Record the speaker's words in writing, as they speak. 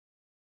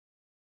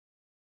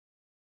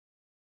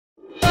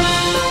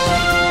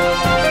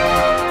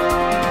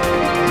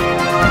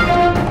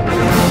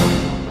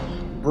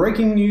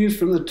Breaking news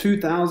from the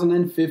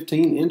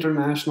 2015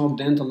 International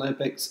Dent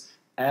Olympics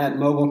at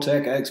Mobile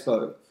Tech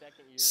Expo.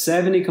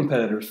 70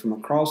 competitors from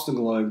across the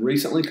globe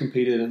recently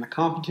competed in a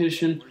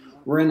competition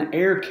where an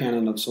air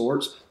cannon of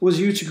sorts was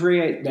used to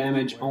create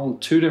damage on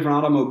 2 different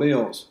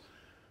automobiles.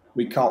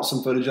 We caught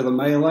some footage of the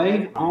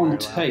melee on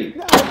tape.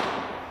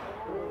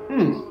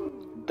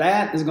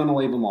 That is going to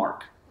leave a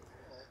mark.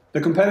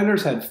 The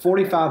competitors had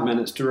 45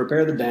 minutes to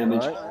repair the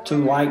damage to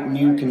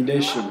like-new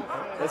condition.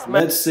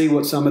 Let's see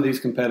what some of these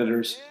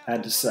competitors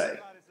had to say.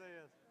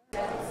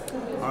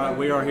 All right,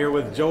 we are here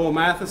with Joel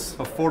Mathis,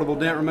 Affordable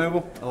Dent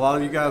Removal. A lot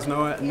of you guys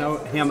know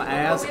him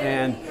as.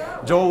 And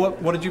Joel,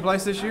 what did you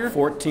place this year?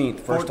 14th,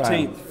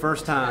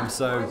 first time.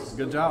 So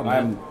good job,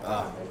 man.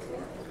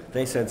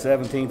 They said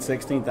 17th,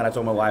 16th, and I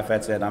told my wife,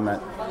 that's it, I'm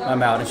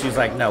out. And she's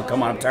like, no,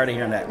 come on, I'm tired of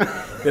hearing that.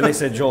 Then they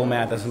said Joel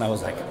Mathis, and I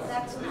was like,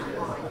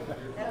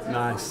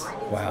 nice.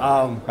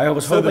 Wow. I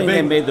was hoping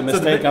they made the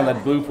mistake on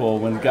that blue pole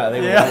when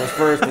I was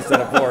first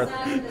instead of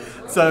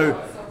fourth. So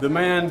the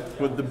man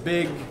with the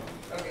big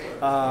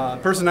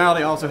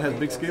personality also has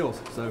big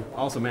skills. So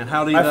awesome, man.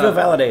 How do you? I feel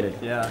validated.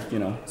 Yeah. You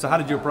know. So how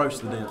did you approach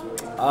the dent?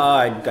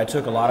 I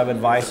took a lot of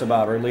advice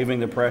about relieving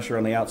the pressure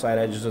on the outside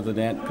edges of the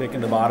dent, picking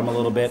the bottom a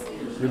little bit,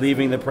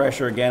 relieving the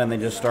pressure again, and then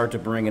just start to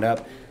bring it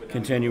up,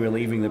 continue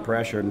relieving the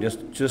pressure, and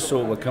just so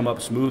it would come up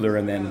smoother.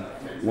 And then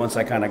once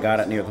I kind of got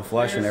it near the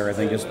flush and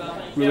everything, just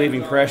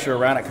relieving pressure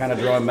around it, kind of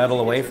drawing metal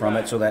away from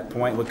it so that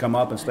point would come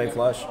up and stay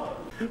flush.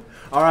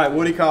 All right,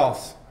 Woody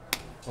Koss,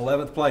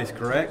 11th place,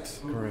 correct?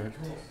 Correct.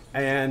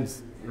 And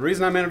the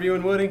reason I'm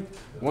interviewing Woody,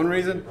 one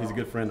reason, he's a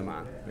good friend of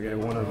mine. Okay,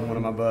 one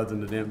of my buds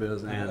in the dent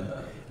biz. And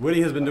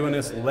Woody has been doing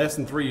this less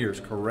than 3 years,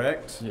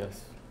 correct?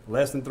 Yes.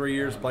 Less than 3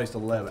 years, placed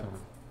 11th.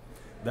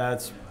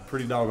 That's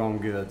pretty doggone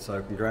good,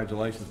 so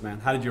congratulations, man.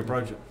 How did you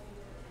approach it?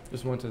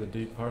 Just went to the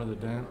deep part of the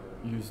dent,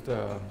 used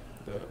the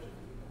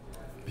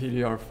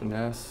PDR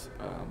Finesse,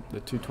 the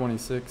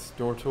 226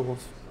 door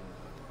tools,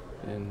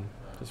 and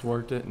just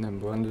worked it and then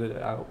blended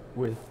it out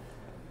with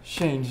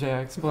Shane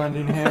Jack's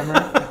blending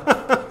hammer.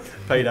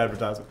 Paid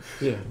advertisement.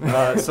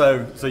 Yeah.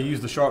 So you use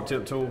the sharp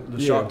tip tool,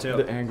 sharp tip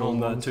the angle on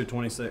the ones.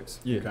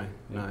 226. Yeah. Okay.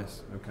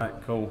 Nice. Okay.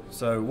 Cool.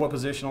 So what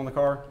position on the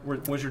car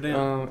was your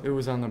dent? It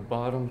was on the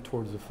bottom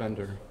towards the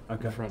fender.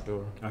 Okay. The front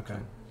door. Okay.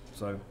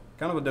 So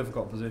kind of a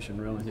difficult position,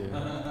 really. Yeah.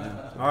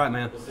 Yeah. All right,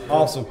 man.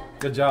 Awesome.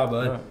 Good job,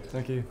 bud. All right,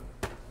 thank you.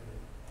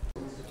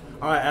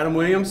 All right, Adam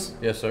Williams.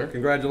 Yes, sir.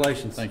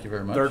 Congratulations. Thank you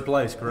very much. 3rd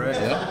place, correct?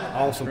 Yeah.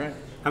 Awesome. Correct.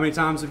 How many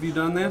times have you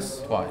done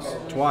this? Twice.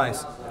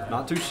 Twice.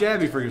 Not too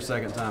shabby for your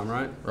 2nd time,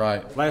 right?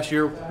 Right. Last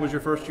year was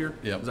your 1st year?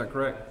 Yep. Is that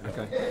correct?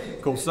 Okay.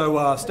 Cool.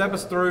 So step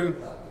us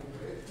through.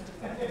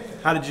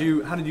 How did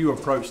you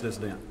approach this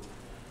dent?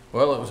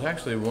 Well, it was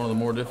actually one of the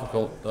more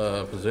difficult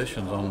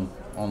positions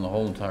on the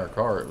whole entire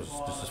car. It was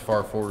just as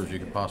far forward as you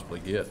could possibly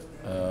get.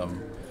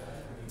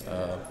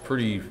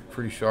 Pretty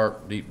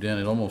sharp, deep dent.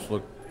 It almost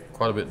looked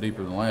quite a bit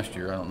deeper than last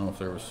year. I don't know if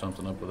there was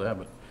something up with that,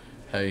 but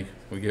hey,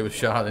 we gave it a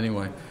shot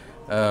anyway.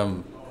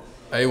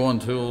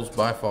 A1 Tools,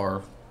 by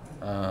far,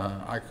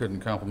 I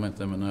couldn't compliment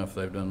them enough.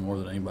 They've done more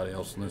than anybody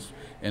else in this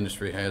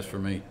industry has for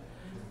me.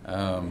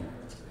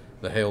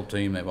 The Hale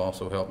team, they've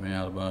also helped me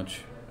out a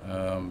bunch,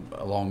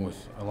 along with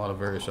a lot of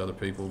various other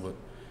people, but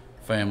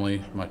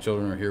family, my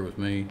children are here with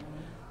me.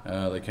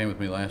 They came with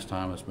me last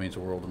time. This means the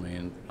world to me,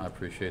 and I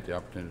appreciate the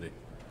opportunity.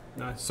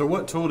 Nice. So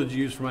what tool did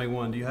you use from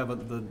A1? Do you have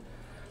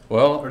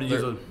Well, or do you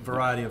use a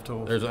variety of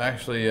tools? There's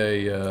actually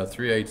a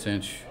 3/8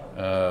 inch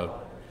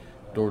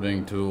door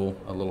ding tool,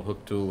 a little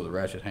hook tool with a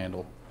ratchet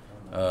handle.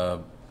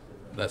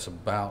 That's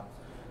about,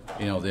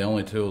 the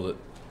only tool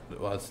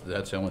that's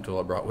the only tool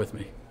I brought with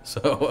me.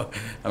 So,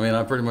 I mean,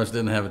 I pretty much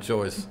didn't have a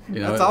choice.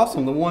 That's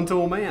awesome. The one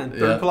tool man,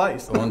 3rd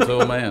place. The one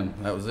tool man.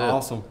 That was it.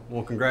 Awesome.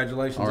 Well,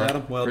 congratulations, All right.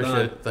 Adam. Well Appreciate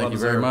done. it. Thank you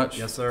very much.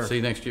 Yes, sir. See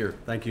you next year.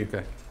 Thank you.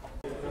 Okay.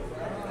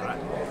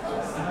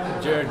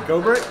 Jared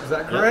Gobrick, is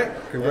that correct?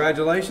 Yep.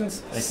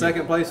 Congratulations.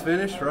 Second place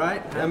finish,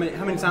 right? How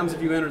many times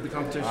have you entered the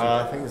competition?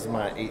 I think this is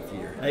my 8th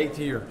year. 8th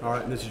year. All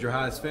right, and this is your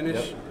highest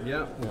finish?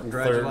 Yep. Well,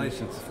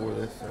 congratulations. Before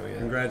this, so yeah.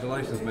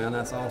 Congratulations, man.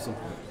 That's awesome.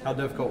 How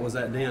difficult was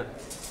that dent?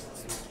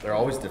 They're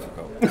always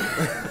difficult.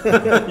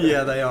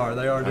 Yeah, they are.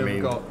 They are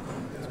difficult.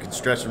 You can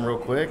stretch them real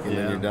quick, and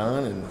then you're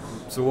done. And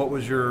so, what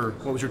was your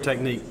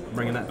technique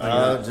bringing that thing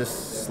up?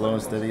 Just slow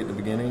and steady at the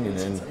beginning, and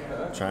then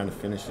trying to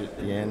finish it at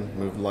the end.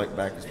 Move the light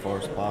back as far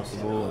as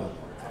possible.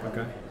 And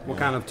okay. What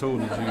kind of tool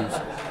did you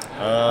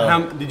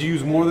use? Did you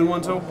use more than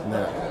one tool?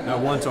 No. No,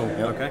 one tool.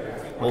 Yep. Okay.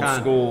 Old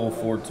school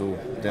Ford tool.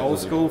 Old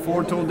school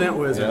Ford tool dent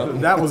wizard.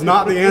 Yep. That was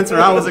not the answer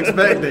I was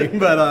expecting,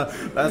 but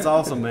that's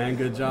awesome, man.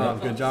 Good job.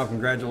 Yep. Good job.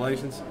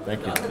 Congratulations.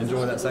 Thank you.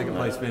 Enjoy that 2nd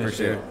place finish.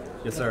 Appreciate it.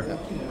 Yes, sir.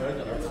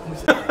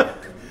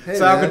 Hey,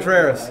 Sal man.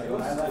 Contreras,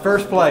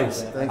 1st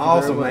place. Thank you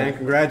Awesome, very man. much.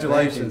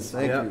 Congratulations.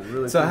 Thank you.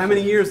 Really so how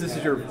many years? This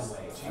is your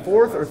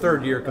 4th or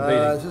 3rd year competing?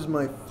 This is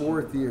my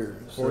 4th year.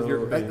 Fourth year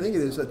I competing. think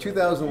it is.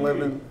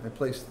 2011, I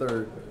placed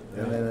 3rd.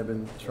 and then I've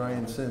been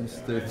trying since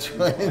to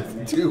try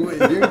and do what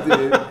you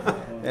did.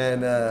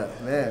 And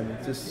man,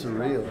 it's just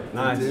surreal.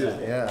 Nice.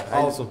 Yeah.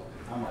 Awesome.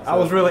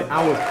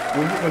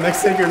 When they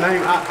said your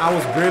name, I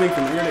was grinning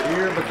from ear to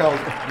ear because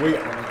we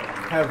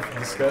have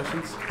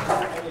discussions.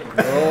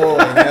 Oh,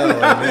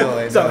 I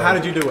know. So how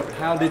did you do it?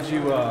 How did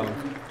you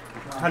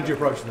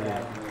approach the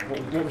game?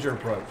 What was your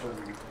approach?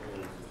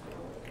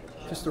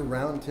 Just a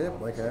round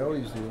tip, like I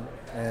always do,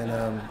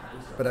 and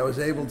but I was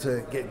able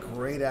to get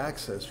great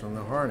access from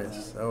the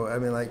harness. So I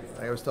mean, like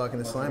I was talking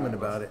to Simon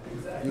about it.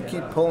 You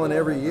keep pulling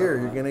every year,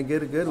 you're gonna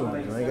get a good one.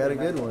 And I got a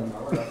good one.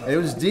 And it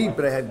was deep,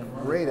 but I had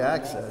great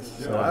access.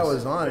 So I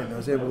was on it, and I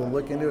was able to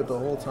look into it the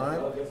whole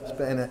time.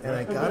 And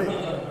I got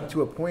it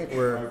to a point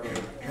where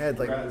I had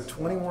like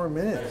 20 more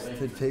minutes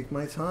to take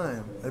my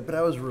time. But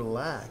I was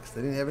relaxed.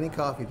 I didn't have any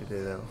coffee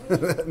today, though.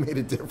 That made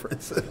a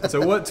difference.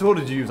 So what tool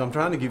did you use? I'm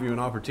trying to give you an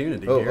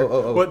opportunity here.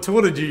 What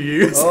tool did you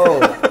use?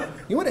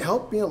 You know what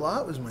helped me a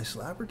lot was my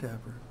slapper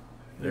tapper.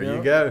 There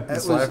you go, the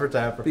slapper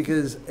tapper.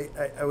 Because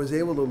I was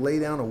able to lay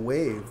down a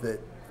wave that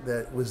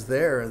was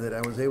there, that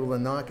I was able to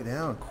knock it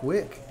down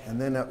quick.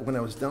 And then when I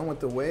was done with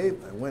the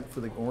wave, I went for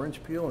the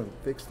orange peel and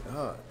fixed it.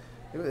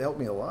 It would help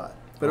me a lot.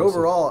 But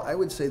overall, I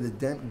would say the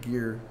Dent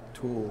gear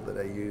tool that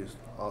I used,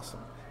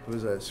 awesome. It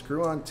was a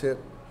screw-on tip,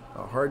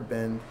 a hard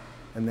bend,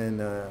 and then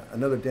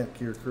another Dent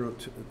gear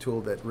tool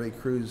that Ray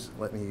Cruz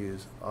let me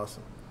use,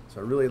 awesome. So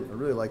I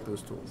really like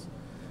those tools.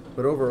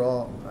 But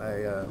overall,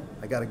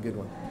 I got a good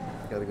one.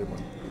 You're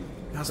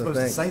not supposed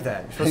to say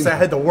that. You're supposed to say I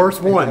had the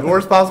worst one, the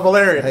worst possible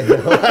area.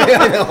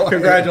 I know.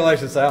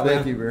 Congratulations, Sal.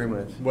 Thank you very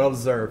much. Well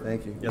deserved.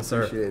 Thank you. Yes,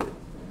 sir. Appreciate it.